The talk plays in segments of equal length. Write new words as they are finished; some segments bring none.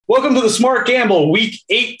Welcome to the Smart Gamble, Week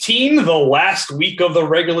 18, the last week of the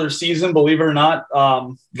regular season. Believe it or not,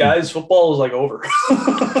 guys, football is like over.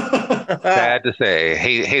 Sad to say.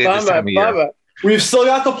 Hate it this time of year. We've still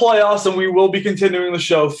got the playoffs, and we will be continuing the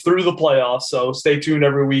show through the playoffs. So stay tuned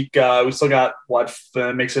every week. We still got,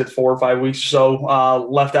 makes it 4 or 5 weeks or so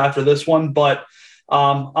left after this one. But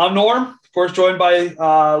I'm Norm, of course, joined by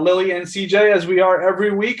Lily and CJ, as we are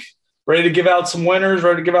every week. Ready to give out some winners,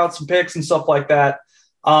 ready to give out some picks and stuff like that.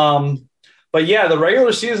 But yeah, the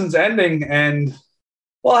regular season's ending, and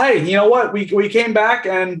well, hey, you know what? We came back,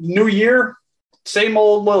 and new year, same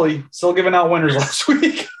old Lily, still giving out winners last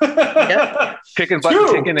week. Yep. Kicking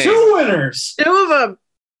butt, kicking two winners, 2 of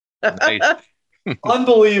them. Nice.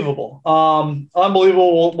 Unbelievable.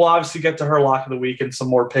 Unbelievable. We'll obviously get to her lock of the week and some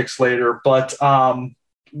more picks later, but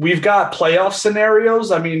we've got playoff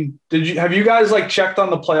scenarios. I mean, have you guys checked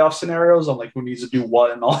on the playoff scenarios on who needs to do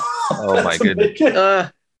what and all? Oh my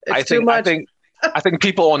goodness. I think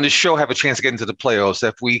people on this show have a chance to get into the playoffs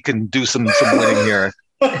if we can do some winning here.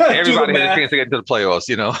 Everybody has a chance to get into the playoffs,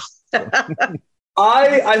 you know.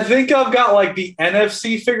 I think I've got the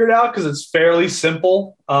NFC figured out because it's fairly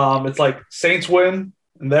simple. It's Saints win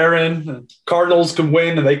and they're in, and Cardinals can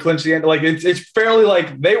win and they clinch the end. It's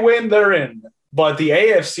fairly they win, they're in. But the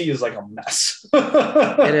AFC is a mess.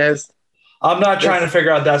 It is. I'm not trying to figure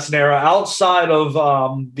out that scenario outside of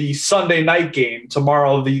the Sunday night game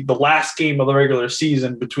tomorrow, the last game of the regular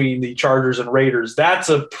season between the Chargers and Raiders. That's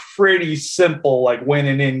a pretty simple win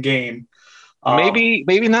and in game. Maybe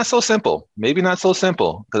not so simple. Maybe not so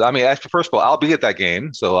simple. Because first of all, I'll be at that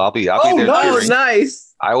game, so I'll be there. Oh,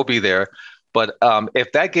 nice. I will be there. But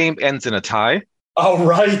if that game ends in a tie, all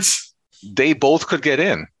right, they both could get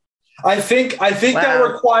in. I think that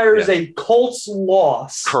requires a Colts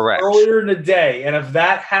loss earlier in the day. And if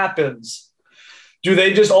that happens, do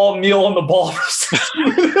they just all kneel on the ball?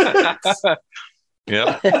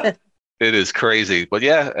 Yeah, it is crazy. But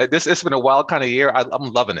yeah, it's been a wild kind of year.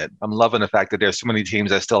 I'm loving it. I'm loving the fact that there's so many teams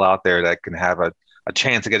that are still out there that can have a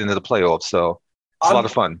chance to get into the playoffs. So it's a lot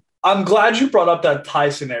of fun. I'm glad you brought up that tie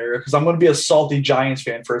scenario because I'm going to be a salty Giants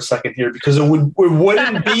fan for a second here because it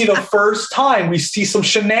wouldn't be the first time we see some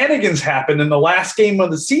shenanigans happen in the last game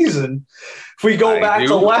of the season. If we go back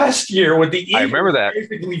to last year with the Eagles, I remember that.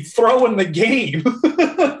 Basically throwing the game.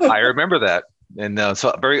 I remember that. And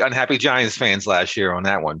so very unhappy Giants fans last year on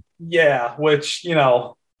that one. Yeah, which,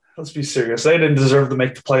 let's be serious. They didn't deserve to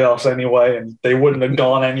make the playoffs anyway, and they wouldn't have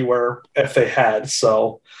gone anywhere if they had.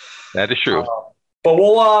 So that is true. But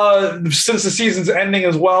we'll, since the season's ending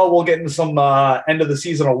as well, we'll get into some end of the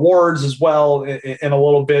season awards as well in a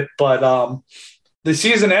little bit. But the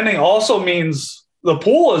season ending also means the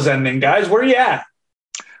pool is ending, guys. Where are you at?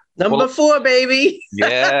 Number 4, baby.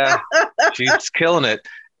 Yeah, she's killing it.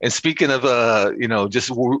 And speaking of,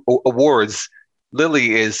 just awards,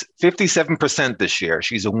 Lily is 57% this year.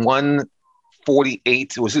 She's a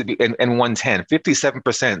 148 and 110,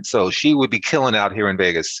 57%. So she would be killing out here in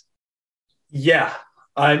Vegas. Yeah.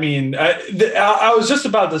 I was just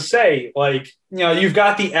about to say, you've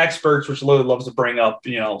got the experts, which Lily loves to bring up,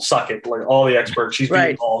 suck it, all the experts. She's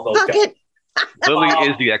beating all of those guys. Lily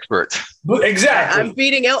is the expert. Exactly. I'm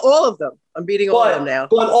beating all of them. I'm beating all of them now.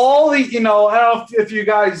 But all the, I don't know if you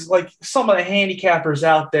guys, some of the handicappers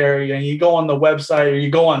out there, you go on the website or you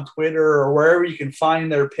go on Twitter or wherever you can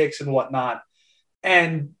find their picks and whatnot,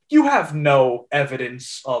 and you have no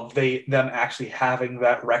evidence of them actually having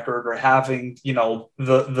that record or having,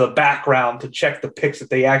 the background to check the picks that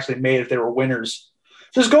they actually made if they were winners.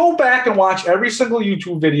 Just go back and watch every single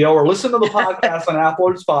YouTube video or listen to the podcast on Apple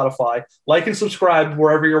or Spotify. Like and subscribe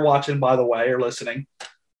wherever you're watching, by the way, or listening.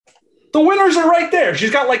 The winners are right there.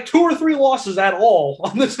 She's got 2 or 3 losses at all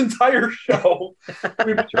on this entire show.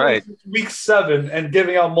 That's right. Week 7 and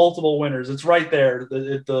giving out multiple winners. It's right there.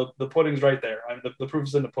 The pudding's right there. The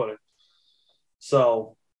proof's in the pudding.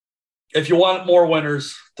 So if you want more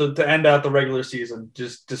winners to end out the regular season,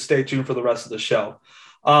 just stay tuned for the rest of the show.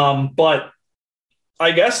 But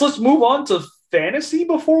I guess let's move on to fantasy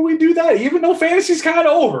before we do that, even though fantasy's kind of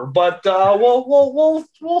over. But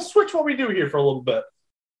we'll switch what we do here for a little bit.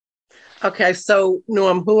 Okay, so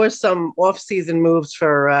Norm, who are some off-season moves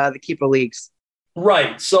for the keeper leagues?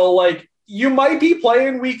 Right. So, you might be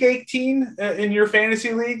playing Week 18 in your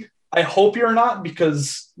fantasy league. I hope you're not,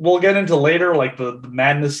 because we'll get into later, the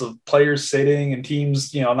madness of players sitting and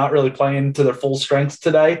teams, not really playing to their full strength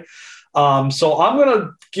today. So I'm going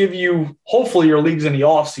to give you, hopefully your league's in the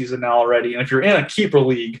offseason now already. And if you're in a keeper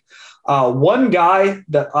league, one guy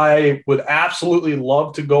that I would absolutely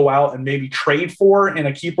love to go out and maybe trade for in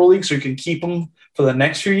a keeper league so you can keep him for the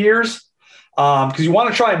next few years, because you want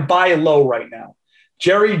to try and buy low right now.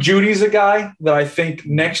 Jerry Jeudy's a guy that I think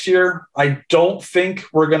next year, I don't think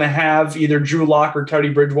we're going to have either Drew Lock or Teddy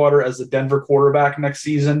Bridgewater as the Denver quarterback next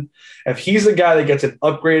season. If he's the guy that gets an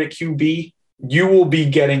upgrade at QB, you will be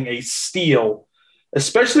getting a steal,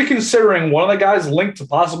 especially considering one of the guys linked to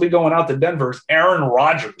possibly going out to Denver is Aaron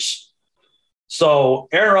Rodgers. So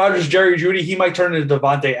Aaron Rodgers, Jerry Jeudy, he might turn into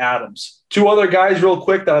Devontae Adams. Two other guys real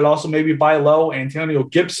quick that I'd also maybe buy low. Antonio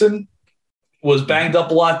Gibson was banged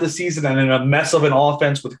up a lot this season and in a mess of an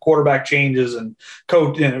offense with quarterback changes and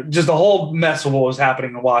coach, just a whole mess of what was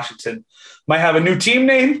happening in Washington. Might have a new team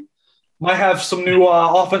name, might have some new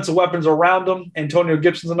offensive weapons around him. Antonio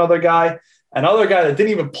Gibson's another guy. Another guy that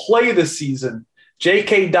didn't even play this season,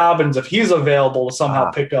 J.K. Dobbins, if he's available to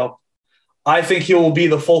somehow pick up, I think he will be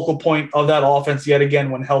the focal point of that offense yet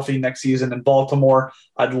again when healthy next season in Baltimore.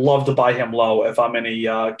 I'd love to buy him low if I'm in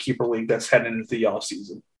a keeper league that's heading into the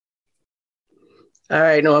offseason. All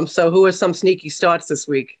right, Noam. So who are some sneaky starts this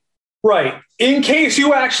week? Right. In case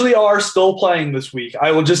you actually are still playing this week,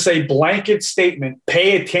 I will just say blanket statement,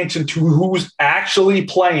 pay attention to who's actually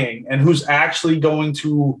playing and who's actually going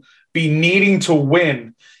to be needing to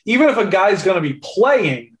win. Even if a guy's going to be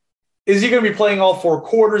playing, is he going to be playing all 4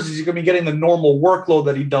 quarters? Is he going to be getting the normal workload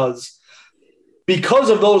that he does? Because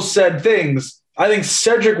of those said things, I think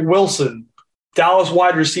Cedric Wilson, Dallas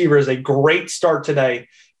wide receiver, is a great start today.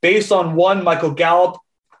 Based on one, Michael Gallup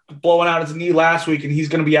blowing out his knee last week, and he's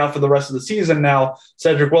going to be out for the rest of the season now.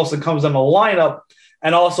 Cedric Wilson comes in the lineup,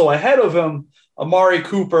 and also ahead of him, Amari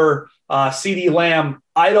Cooper, CeeDee Lamb.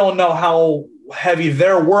 I don't know how heavy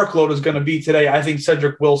their workload is going to be today. I think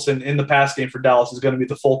Cedric Wilson in the pass game for Dallas is going to be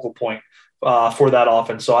the focal point for that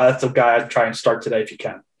offense. So that's a guy I'd try and start today if you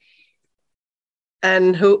can.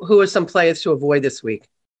 And who are some players to avoid this week?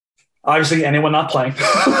 Obviously, anyone not playing.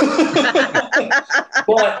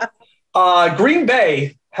 But Green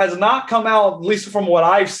Bay has not come out, at least from what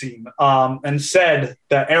I've seen, and said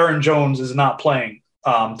that Aaron Jones is not playing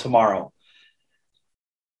tomorrow.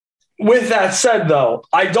 With that said, though,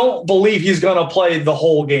 I don't believe he's going to play the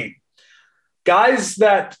whole game. Guys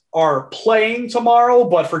that are playing tomorrow,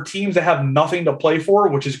 but for teams that have nothing to play for,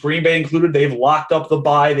 which is Green Bay included, they've locked up the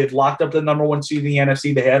bye. They've locked up the number 1 seed in the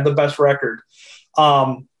NFC. They had the best record.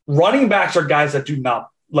 Running backs are guys that do not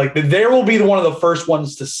like. They will be one of the first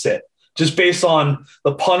ones to sit, just based on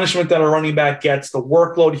the punishment that a running back gets, the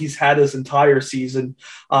workload he's had this entire season.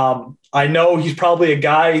 I know he's probably a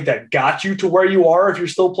guy that got you to where you are if you're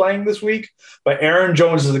still playing this week, but Aaron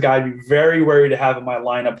Jones is a guy I'd be very wary to have in my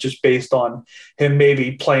lineup just based on him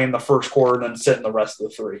maybe playing the first quarter and then sitting the rest of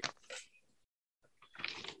the 3.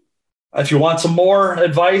 If you want some more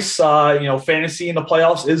advice, fantasy in the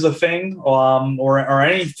playoffs is a thing, or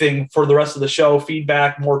anything for the rest of the show,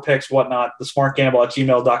 feedback, more picks, whatnot,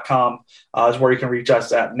 thesmartgamble@gmail.com is where you can reach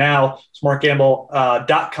us at now.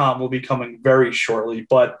 Smartgamble.com will be coming very shortly.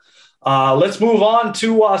 But let's move on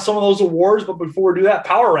to some of those awards. But before we do that,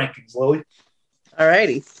 power rankings, Lily. All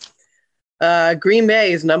righty. Green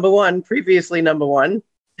Bay is number 1, previously number 1.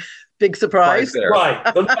 Big surprise. Right.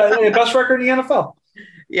 The best record in the NFL.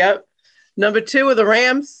 Yep. Number 2 are the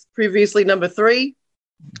Rams, previously number 3.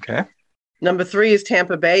 Okay. Number 3 is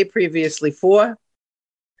Tampa Bay, previously 4.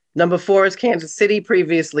 Number 4 is Kansas City,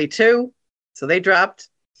 previously 2. So they dropped.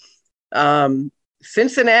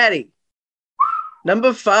 Cincinnati,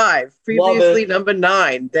 number 5, previously number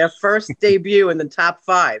 9. Their first debut in the top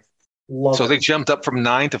 5. So they jumped up from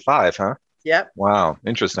 9 to 5, huh? Yep. Wow.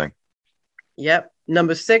 Interesting. Yep.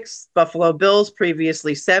 Number 6, Buffalo Bills,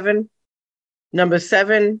 previously 7. Number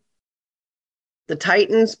 7, the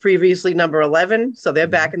Titans, previously number 11. So they're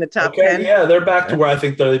back in the top 10. Yeah, they're back to where I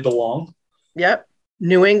think they belong. Yep.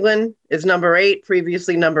 New England is number 8,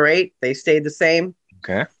 previously number 8. They stayed the same.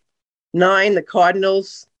 Okay. 9, the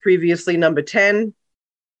Cardinals, previously number 10.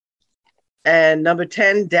 And number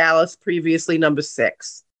 10, Dallas, previously number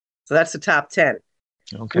 6. So that's the top 10.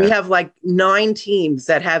 Okay. We have like 9 teams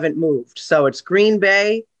that haven't moved. So it's Green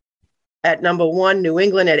Bay at number 1, New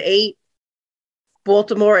England at 8,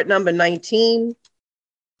 Baltimore at number 19,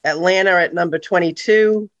 Atlanta at number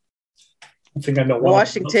 22, I think I know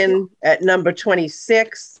Washington at number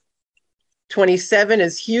 26. 27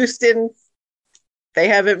 is Houston. They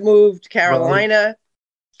haven't moved. Carolina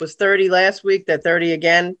was 30 last week. They're 30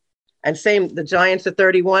 again. And same, the Giants are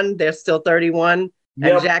 31. They're still 31.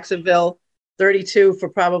 Yep. And Jacksonville, 32 for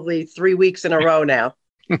probably 3 weeks in a row now.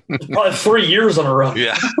 Probably 3 years in a row.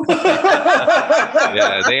 Yeah.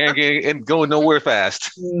 Yeah, they ain't going nowhere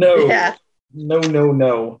fast. No. Yeah.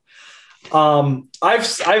 No.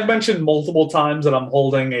 I've mentioned multiple times that I'm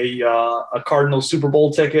holding a Cardinals Super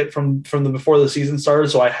Bowl ticket from the before the season started,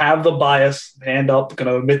 so I have the bias. Hand up, going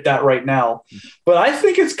to admit that right now. But I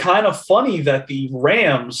think it's kind of funny that the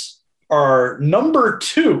Rams are number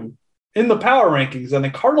 2 in the power rankings, and the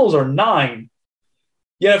Cardinals are 9.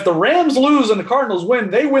 Yet if the Rams lose and the Cardinals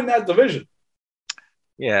win, they win that division.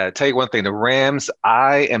 Yeah, I'll tell you one thing. The Rams,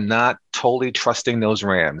 I am not totally trusting those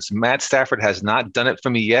Rams. Matt Stafford has not done it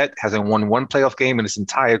for me yet, hasn't won one playoff game in his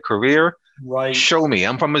entire career. Right. Show me.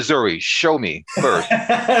 I'm from Missouri. Show me first.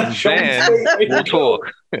 Then we'll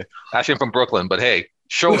talk. Actually, I'm from Brooklyn, but hey,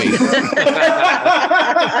 show me.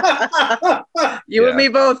 You and me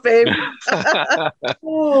both, babe.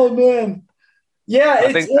 Oh, man.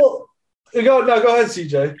 Yeah, Go ahead,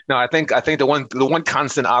 CJ. No, I think the one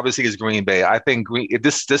constant obviously is Green Bay. I think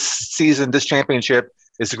this season, this championship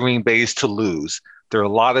is Green Bay's to lose. There are a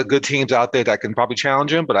lot of good teams out there that can probably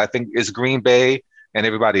challenge him, but I think it's Green Bay and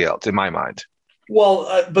everybody else in my mind.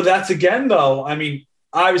 Well, but that's again though. I mean,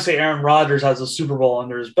 obviously Aaron Rodgers has a Super Bowl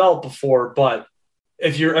under his belt before, but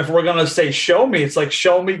if we're gonna say show me, it's like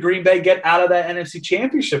show me Green Bay get out of that NFC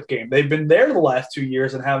Championship game. They've been there the last 2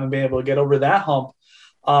 years and haven't been able to get over that hump.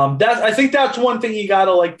 I think that's one thing you got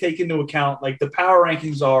to take into account. Like the power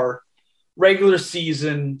rankings are regular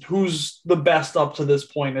season, who's the best up to this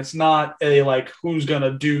point. It's not who's going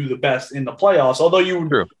to do the best in the playoffs. Although you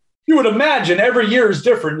would imagine every year is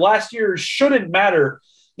different. Last year shouldn't matter.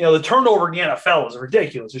 The turnover in the NFL is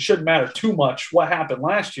ridiculous. It shouldn't matter too much what happened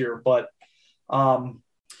last year. But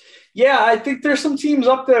I think there's some teams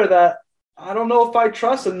up there that I don't know if I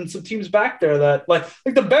trust, and some teams back there that like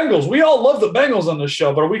the Bengals. We all love the Bengals on this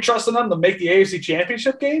show, but are we trusting them to make the AFC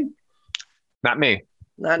Championship game? Not me.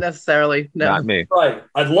 Not necessarily. No. Not me. Right.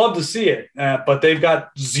 I'd love to see it, but they've got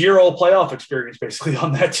zero playoff experience basically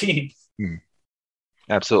on that team.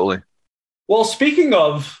 Absolutely. Well, speaking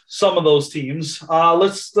of some of those teams,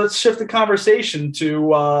 let's shift the conversation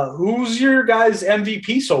to who's your guys'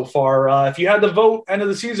 MVP so far. If you had to vote end of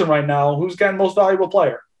the season right now, who's got most valuable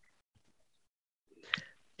player?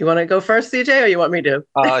 You want to go first, CJ, or you want me to?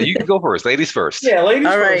 You can go first. Ladies first. Yeah, ladies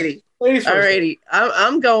All first. righty. Ladies first. All righty.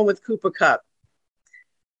 I'm going with Cooper Kupp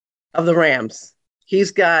of the Rams. He's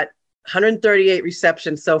got 138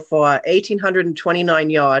 receptions so far, 1,829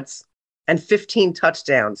 yards, and 15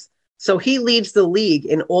 touchdowns. So he leads the league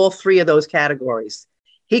in all 3 of those categories.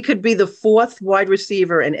 He could be the 4th wide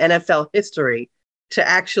receiver in NFL history to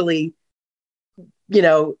actually,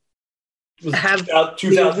 have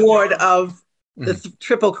the award of the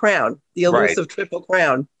Triple Crown, the elusive Triple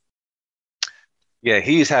Crown. Yeah,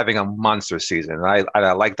 he's having a monster season.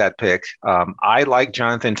 I like that pick. I like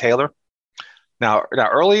Jonathan Taylor. Now,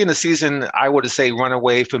 early in the season, I would say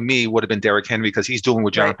runaway for me would have been Derrick Henry because he's doing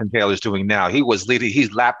what Jonathan Taylor's doing now. He was leading.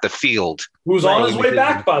 He's lapped the field. Who's on his way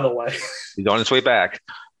back, by the way. He's on his way back.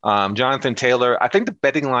 Jonathan Taylor. I think the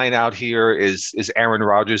betting line out here is Aaron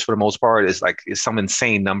Rodgers for the most part. Is some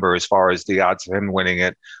insane number as far as the odds of him winning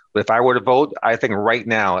it. But if I were to vote, I think right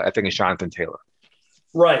now, I think it's Jonathan Taylor.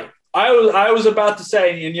 Right. I was about to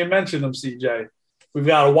say, and you mentioned him, CJ. We've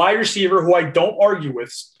got a wide receiver who I don't argue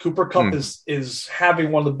with. Cooper Kupp is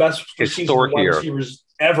having one of the best wide receivers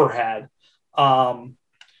ever had.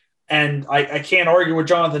 And I can't argue with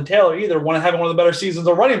Jonathan Taylor either, having one of the better seasons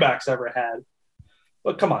a running backs ever had.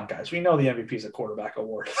 But come on, guys. We know the MVP is a quarterback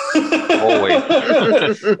award. Always.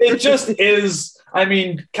 It just is. I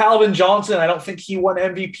mean, Calvin Johnson, I don't think he won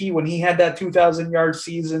MVP when he had that 2,000-yard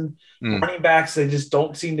season. Running backs, they just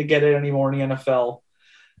don't seem to get it anymore in the NFL.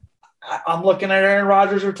 I'm looking at Aaron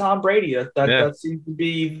Rodgers or Tom Brady. That seems to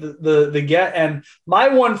be the get. And my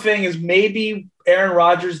one thing is maybe Aaron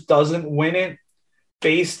Rodgers doesn't win it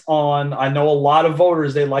based on, I know a lot of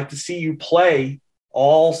voters, they like to see you play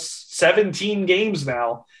all 17 games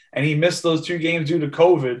now, and he missed those 2 games due to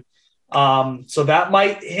COVID. So that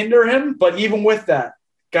might hinder him. But even with that,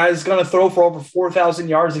 guy's going to throw for over 4,000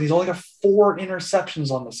 yards, and he's only got 4 interceptions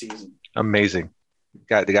on the season. Amazing.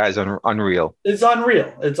 The guy's unreal. It's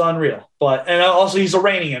unreal. But and also he's a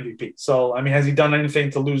reigning MVP. So, I mean, has he done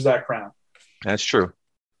anything to lose that crown? That's true.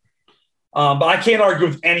 But I can't argue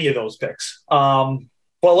with any of those picks.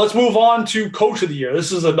 But let's move on to Coach of the Year.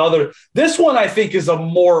 This one I think is a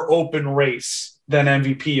more open race than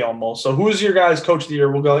MVP almost. So who's your guys' Coach of the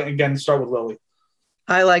Year? We'll go again start with Lily.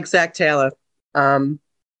 I like Zach Taylor.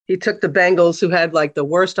 He took the Bengals, who had the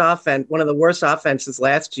worst offense, one of the worst offenses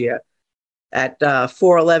last year, at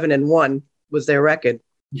 4-11-1 was their record.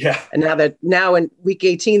 Yeah. And now in week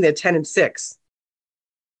 18, they're 10-6.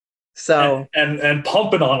 So and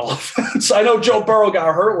pumping on offense. I know Joe Burrow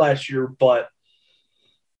got hurt last year, but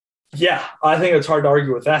yeah, I think it's hard to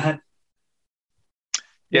argue with that.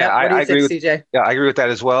 Yeah, Yep. What do I you agree think, with. CJ? Yeah, I agree with that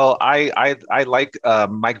as well. I like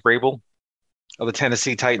Mike Vrabel of the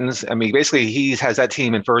Tennessee Titans. I mean, basically, he has that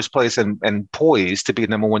team in first place and poised to be the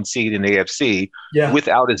number one seed in the AFC Yeah.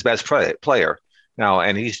 without his best player. Now,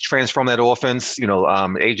 and he's transformed that offense.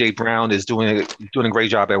 AJ Brown is doing a great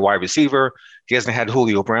job at wide receiver. He hasn't had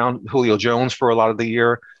Julio Jones for a lot of the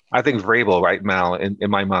year. I think Vrabel right now, in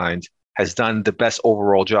my mind, has done the best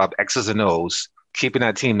overall job, X's and O's, keeping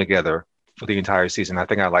that team together for the entire season. I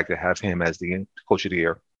think I'd like to have him as the coach of the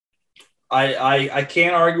year. I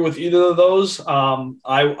can't argue with either of those.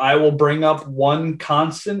 I will bring up one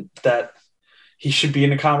constant that he should be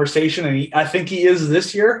in the conversation, and I think he is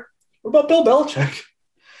this year. What about Bill Belichick?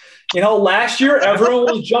 Last year everyone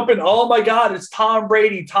was jumping. Oh my God, it's Tom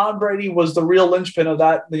Brady. Tom Brady was the real linchpin of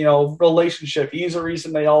that relationship. He's the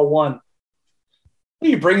reason they all won.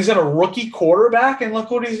 He brings in a rookie quarterback, and look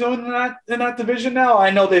what he's doing in that division now. I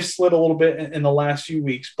know they've slid a little bit in the last few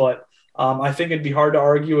weeks, but I think it'd be hard to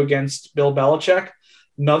argue against Bill Belichick.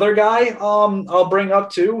 Another guy I'll bring up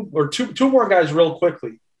too, or two more guys real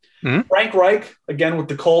quickly. Mm-hmm. Frank Reich, again with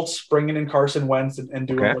the Colts, bringing in Carson Wentz and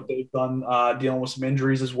doing what they've done, dealing with some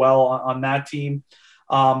injuries as well on that team.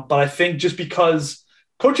 But I think just because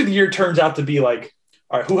Coach of the Year turns out to be like,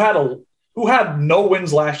 all right, who had no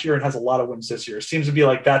wins last year and has a lot of wins this year? It seems to be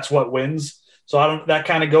like that's what wins. So that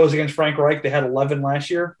kind of goes against Frank Reich. They had 11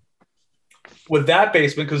 last year. With that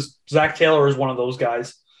basement, because Zach Taylor is one of those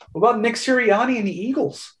guys. What about Nick Sirianni and the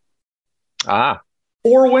Eagles?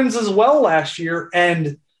 4 wins as well last year,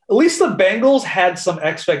 and at least the Bengals had some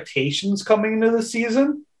expectations coming into the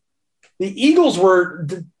season. The Eagles were,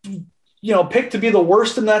 picked to be the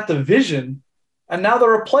worst in that division, and now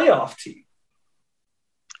they're a playoff team.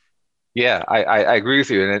 Yeah, I agree with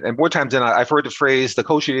you. And more times than I've heard the phrase, the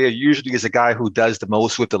coach of the year usually is a guy who does the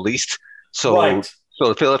most with the least. So, right. So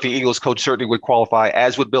the Philadelphia Eagles coach certainly would qualify,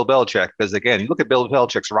 as would Bill Belichick, because again, you look at Bill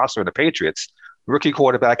Belichick's roster in the Patriots, rookie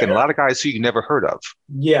quarterback, and a lot of guys who you never heard of.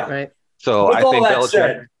 Yeah. Right. So with I all think that Belichick.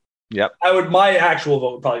 Said, yep. My actual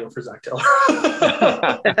vote would probably go for Zach Taylor.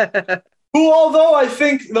 Who, although I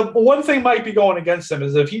think the one thing might be going against him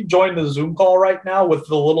is if he joined the Zoom call right now with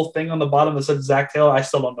the little thing on the bottom that said Zach Taylor, I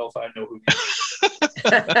still don't know if I know who he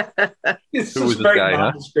is. It's just a very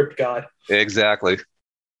nondescript guy. Exactly.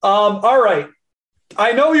 All right.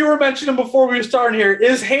 I know you were mentioning before we were starting here.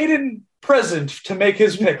 Is Hayden present to make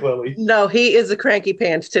his pick, Lily? No, he is a cranky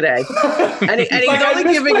pants today. And he's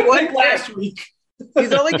only giving one pick last week.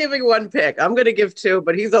 He's only giving one pick. I'm going to give 2,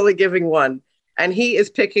 but he's only giving 1. And he is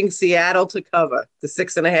picking Seattle to cover the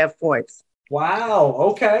 6.5 points. Wow.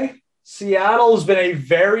 Okay. Seattle has been a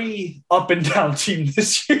very up and down team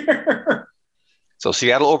this year. So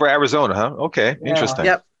Seattle over Arizona, huh? Okay. Yeah. Interesting.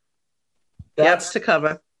 Yep. That's to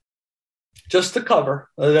cover. Just to cover.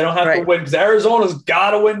 They don't have to win because Arizona's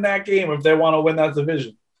got to win that game if they want to win that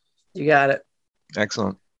division. You got it.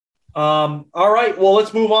 Excellent. All right. Well,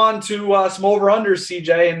 let's move on to some over-unders,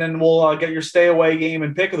 CJ, and then we'll get your stay-away game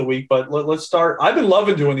and pick of the week. But let's start. I've been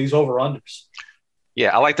loving doing these over-unders.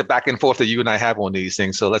 Yeah, I like the back and forth that you and I have on these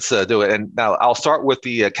things. So let's do it. And now I'll start with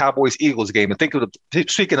the Cowboys-Eagles game. And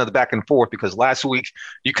speaking of the back and forth, because last week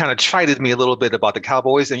you kind of chided me a little bit about the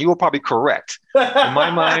Cowboys, and you were probably correct. In my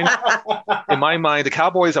mind, the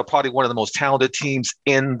Cowboys are probably one of the most talented teams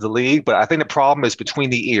in the league. But I think the problem is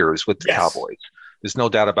between the ears with the Cowboys. There's no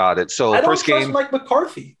doubt about it. So I the first don't trust game, Mike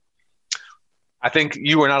McCarthy. I think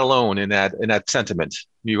you were not alone in that sentiment.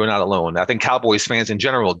 You were not alone. I think Cowboys fans in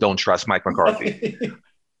general don't trust Mike McCarthy.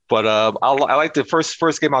 But I like the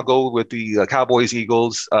first game. I'll go with the Cowboys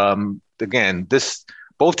Eagles. Again, these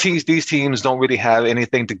teams don't really have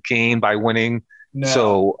anything to gain by winning.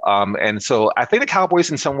 No. So I think the Cowboys,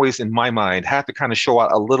 in some ways, in my mind, have to kind of show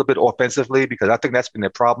out a little bit offensively because I think that's been their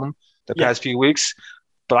problem the past few weeks.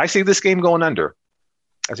 But I see this game going under.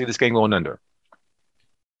 This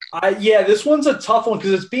one's a tough one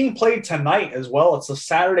because it's being played tonight as well. It's a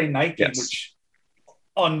Saturday night game, which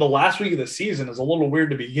on the last week of the season is a little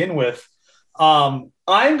weird to begin with. I'm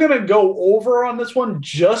going to go over on this one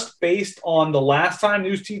just based on the last time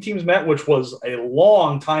these two teams met, which was a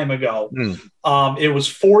long time ago. It was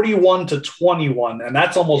 41-21, and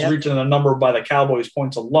that's almost reaching a number by the Cowboys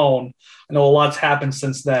points alone. I know a lot's happened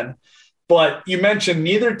since then. But you mentioned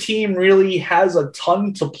neither team really has a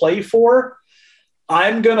ton to play for.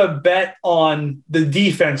 I'm going to bet on the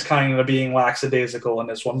defense kind of being lackadaisical in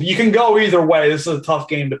this one. But you can go either way. This is a tough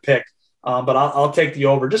game to pick. But I'll take the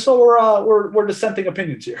over just so we're dissenting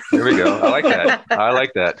opinions here. There we go. I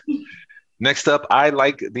like that. Next up, I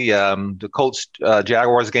like the Colts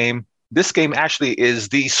Jaguars game. This game actually is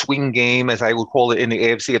the swing game, as I would call it in the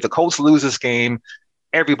AFC. If the Colts lose this game,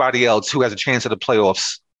 everybody else who has a chance at the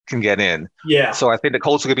playoffs can get in. Yeah. So I think the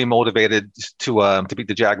Colts are going to be motivated to beat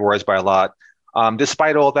the Jaguars by a lot.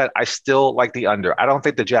 Despite all that, I still like the under. I don't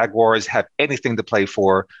think the Jaguars have anything to play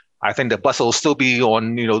for. I think the bus will still be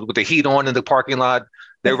on, with the heat on in the parking lot.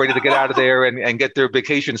 They're ready to get out of there and get their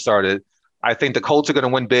vacation started. I think the Colts are going to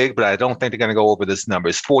win big, but I don't think they're going to go over this number.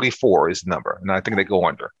 It's 44 is the number, and I think they go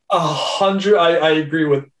under. 100. I agree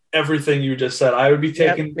with everything you just said. I would be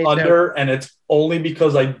taking under, and it's only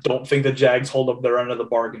because I don't think the Jags hold up their end of the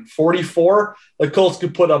bargain. 44, the Colts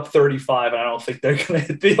could put up 35, and I don't think they're going to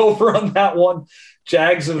hit the over on that one.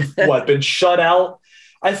 Jags have been shut out.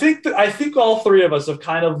 I think all three of us have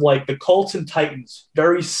kind of like the Colts and Titans,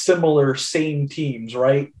 very similar, same teams,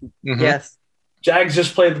 right? Mm-hmm. Yes. Jags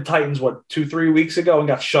just played the Titans, 2-3 weeks ago and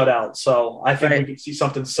got shut out. So I think we can see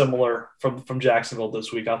something similar from Jacksonville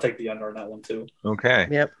this week. I'll take the under on that one too. Okay.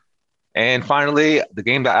 Yep. And finally, the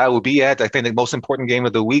game that I will be at, I think the most important game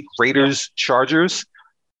of the week, Raiders-Chargers.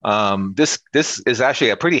 This is actually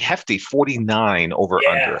a pretty hefty 49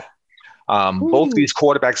 over-under. Both these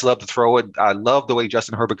quarterbacks love to throw it. I love the way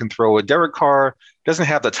Justin Herbert can throw it. Derek Carr doesn't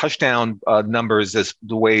have the touchdown numbers as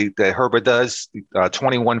the way that Herbert does.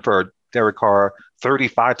 21 for Derek Carr,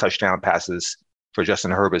 35 touchdown passes for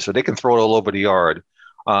Justin Herbert. So they can throw it all over the yard.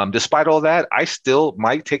 Despite all that, I still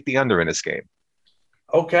might take the under in this game.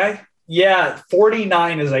 Okay. Yeah,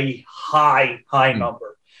 49 is a high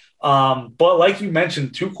number. But like you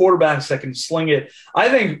mentioned, two quarterbacks that can sling it. I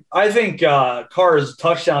think Carr's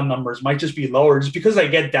touchdown numbers might just be lower just because they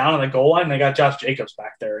get down on the goal line. They got Josh Jacobs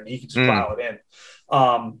back there, and he can just plow it in.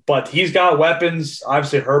 But he's got weapons.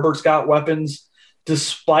 Obviously, Herbert's got weapons.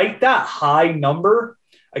 Despite that high number,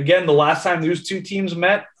 again, the last time these two teams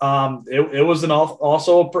met, it was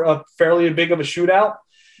also a fairly big of a shootout.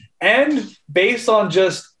 And based on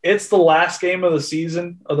it's the last game of the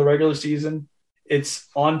season, of the regular season. It's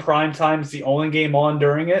on prime time. It's the only game on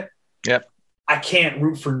during it. Yep. I can't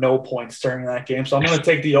root for no points during that game, so I'm going to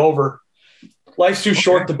take the over. Life's too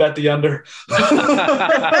short to bet the under.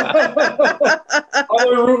 I'm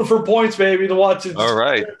rooting for points, baby, to watch it. All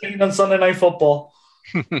right. On Sunday Night Football.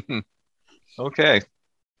 Okay.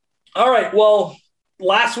 All right. Well,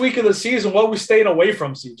 last week of the season, what we staying away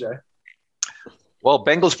from, CJ? Well,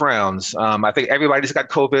 Bengals-Browns. I think everybody's got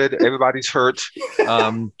COVID. Everybody's hurt.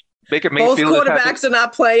 Baker Mayfield. Both quarterbacks are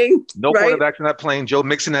not playing. No quarterbacks are not playing. Joe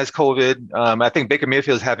Mixon has COVID. I think Baker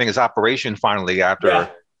Mayfield is having his operation finally after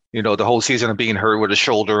the whole season of being hurt with a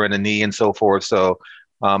shoulder and a knee and so forth. So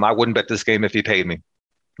I wouldn't bet this game if he paid me.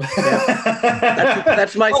 Yeah.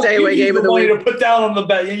 That's my stay away game of the week. To put down on the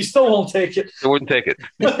bet, you still won't take it. I wouldn't take it.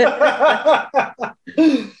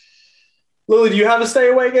 Lily, do you have a stay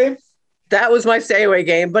away game? That was my stay away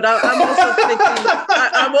game, but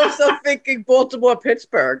I'm also thinking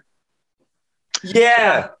Baltimore-Pittsburgh.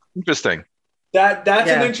 Yeah. Interesting. That's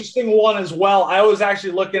an interesting one as well. I was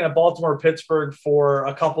actually looking at Baltimore-Pittsburgh for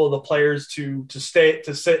a couple of the players to sit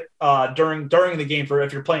during the game for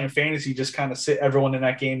if you're playing fantasy, just kind of sit everyone in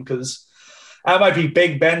that game because that might be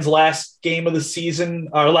Big Ben's last game of the season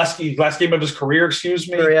or last game of his career. Excuse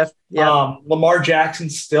me. Yeah. Lamar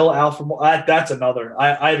Jackson's still out from that's another.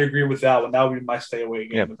 I'd agree with that one. That would be my stay away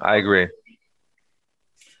game. Yeah, I agree.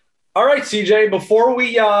 All right, CJ, before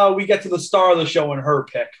we get to the star of the show and her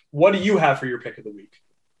pick, what do you have for your pick of the week?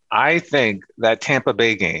 I think that Tampa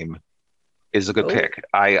Bay game is a good pick.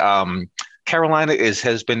 Carolina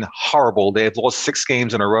has been horrible. They have lost 6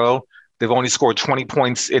 games in a row. They've only scored 20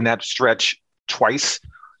 points in that stretch twice.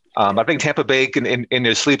 I think Tampa Bay can, in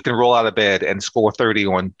their sleep, can roll out of bed and score 30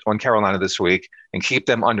 on Carolina this week and keep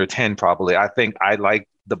them under 10 probably. I think I like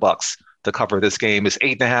the Bucs to cover this game. It's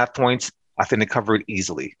 8.5 points. I think they cover it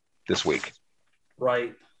easily this week.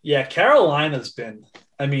 Right. Yeah, Carolina's been,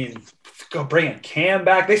 bringing Cam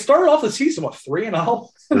back. They started off the season, 3-0?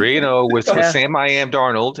 3-0 with Sam I Am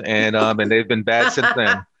Darnold, and they've been bad since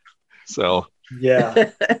then. So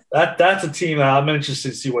yeah, that's a team that I'm interested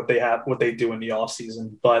to see what they do in the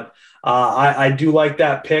offseason. But I do like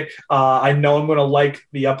that pick. I know I'm going to like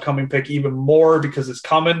the upcoming pick even more because it's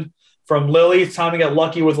coming from Lily. It's time to get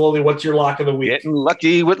lucky with Lily. What's your lock of the week? Getting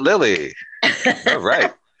lucky with Lily. All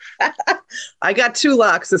right. I got 2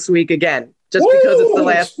 locks this week again, just because it's the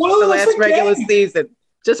last regular season.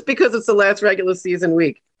 Just because it's the last regular season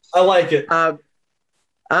week. I like it.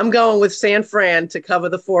 I'm going with San Fran to cover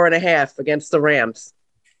the 4.5 against the Rams.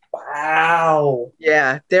 Wow.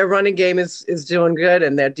 Yeah, their running game is doing good,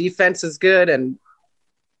 and their defense is good, and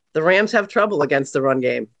the Rams have trouble against the run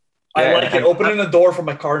game. I like it. Opening the door for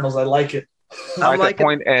my Cardinals. I like it. I like that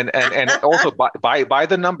point. And also by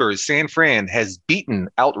the numbers, San Fran has beaten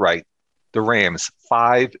outright the Rams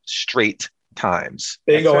 5 straight times.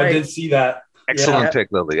 Bingo, That's right. I did see that. Excellent Yeah. pick,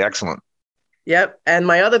 Lily. Excellent. Yep. And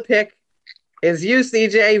my other pick is you,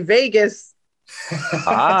 CJ, Vegas to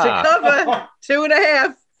cover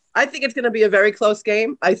 2.5. I think it's going to be a very close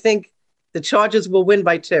game. I think the Chargers will win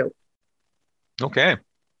by 2. Okay.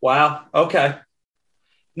 Wow. Okay.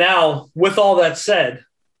 Now, with all that said,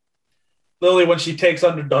 Lily, when she takes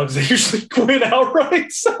underdogs, they usually win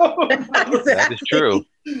outright. So That is true.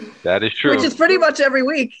 That is true. Which is pretty much every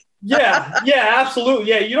week. yeah, absolutely.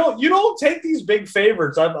 Yeah, you don't take these big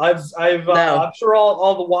favorites. I'm sure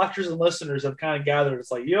all the watchers and listeners have kind of gathered.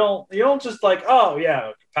 It's like you don't just like, oh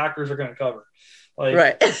yeah, Packers are going to cover. Like,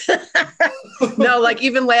 right. No, like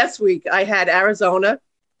even last week I had Arizona.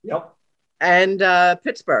 Yep. And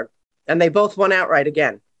Pittsburgh, and they both won outright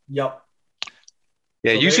again. Yep.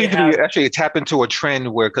 Yeah, So you seem to be actually tap into a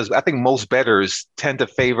trend where, because I think most bettors tend to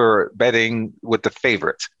favor betting with the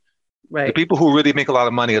favorite. Right. The people who really make a lot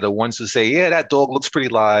of money are the ones who say, yeah, that dog looks pretty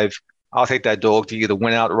live. I'll take that dog to either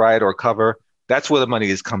win outright or cover. That's where the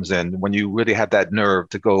money comes in, when you really have that nerve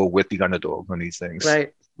to go with the underdog on these things.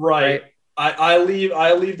 Right. I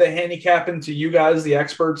leave the handicapping to you guys, the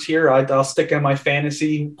experts here. I'll stick in my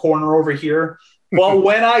fantasy corner over here. Well,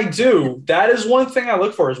 when I do, that is one thing I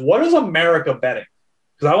look for is what is America betting?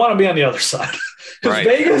 Because I want to be on the other side.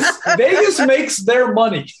 Because Vegas makes their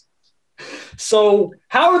money. So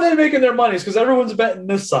how are they making their money? It's because everyone's betting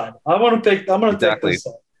this side. I'm going to take this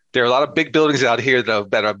side. There are a lot of big buildings out here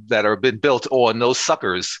that are been built on those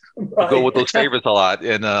suckers who go with those favorites a lot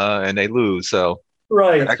and they lose. So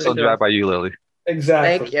excellent job by you, Lily.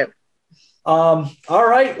 Exactly. Thank you. All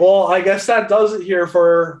right. Well, I guess that does it here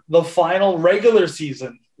for the final regular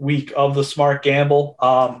season week of the Smart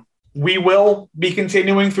Gamble. We will be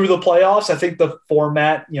continuing through the playoffs. I think the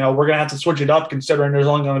format, we're going to have to switch it up considering there's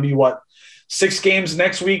only going to be 6 games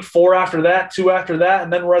next week, 4 after that, 2 after that,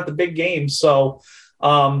 and then we're at the big games. So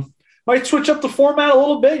might switch up the format a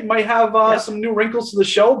little bit. You might have some new wrinkles to the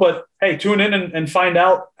show, but hey, tune in and find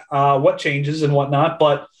out what changes and whatnot.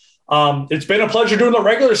 But it's been a pleasure doing the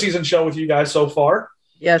regular season show with you guys so far.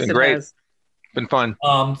 Yes, it has. Been fun.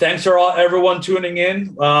 Thanks for everyone tuning in,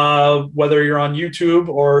 whether you're on YouTube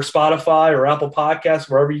or Spotify or Apple Podcasts,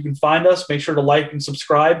 wherever you can find us. Make sure to like and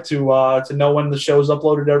subscribe to know when the show is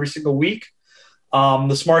uploaded every single week.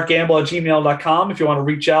 thesmartgamble@gmail.com if you want to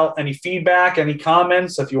reach out, any feedback, any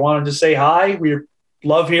comments, if you want to just say hi. We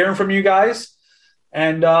love hearing from you guys.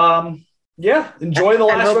 And enjoy the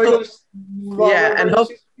last regular. And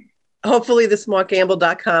hopefully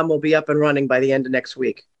thesmartgamble.com will be up and running by the end of next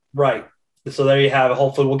week. Right. So there you have it.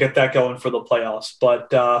 Hopefully we'll get that going for the playoffs. But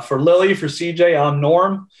for Lily, for CJ, I'm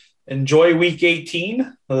Norm. Enjoy week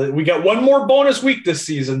 18. We got one more bonus week this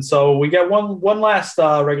season. So we got one last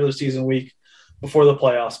regular season week before the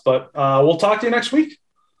playoffs. But we'll talk to you next week.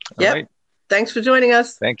 Yep. Right. Thanks for joining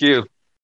us. Thank you.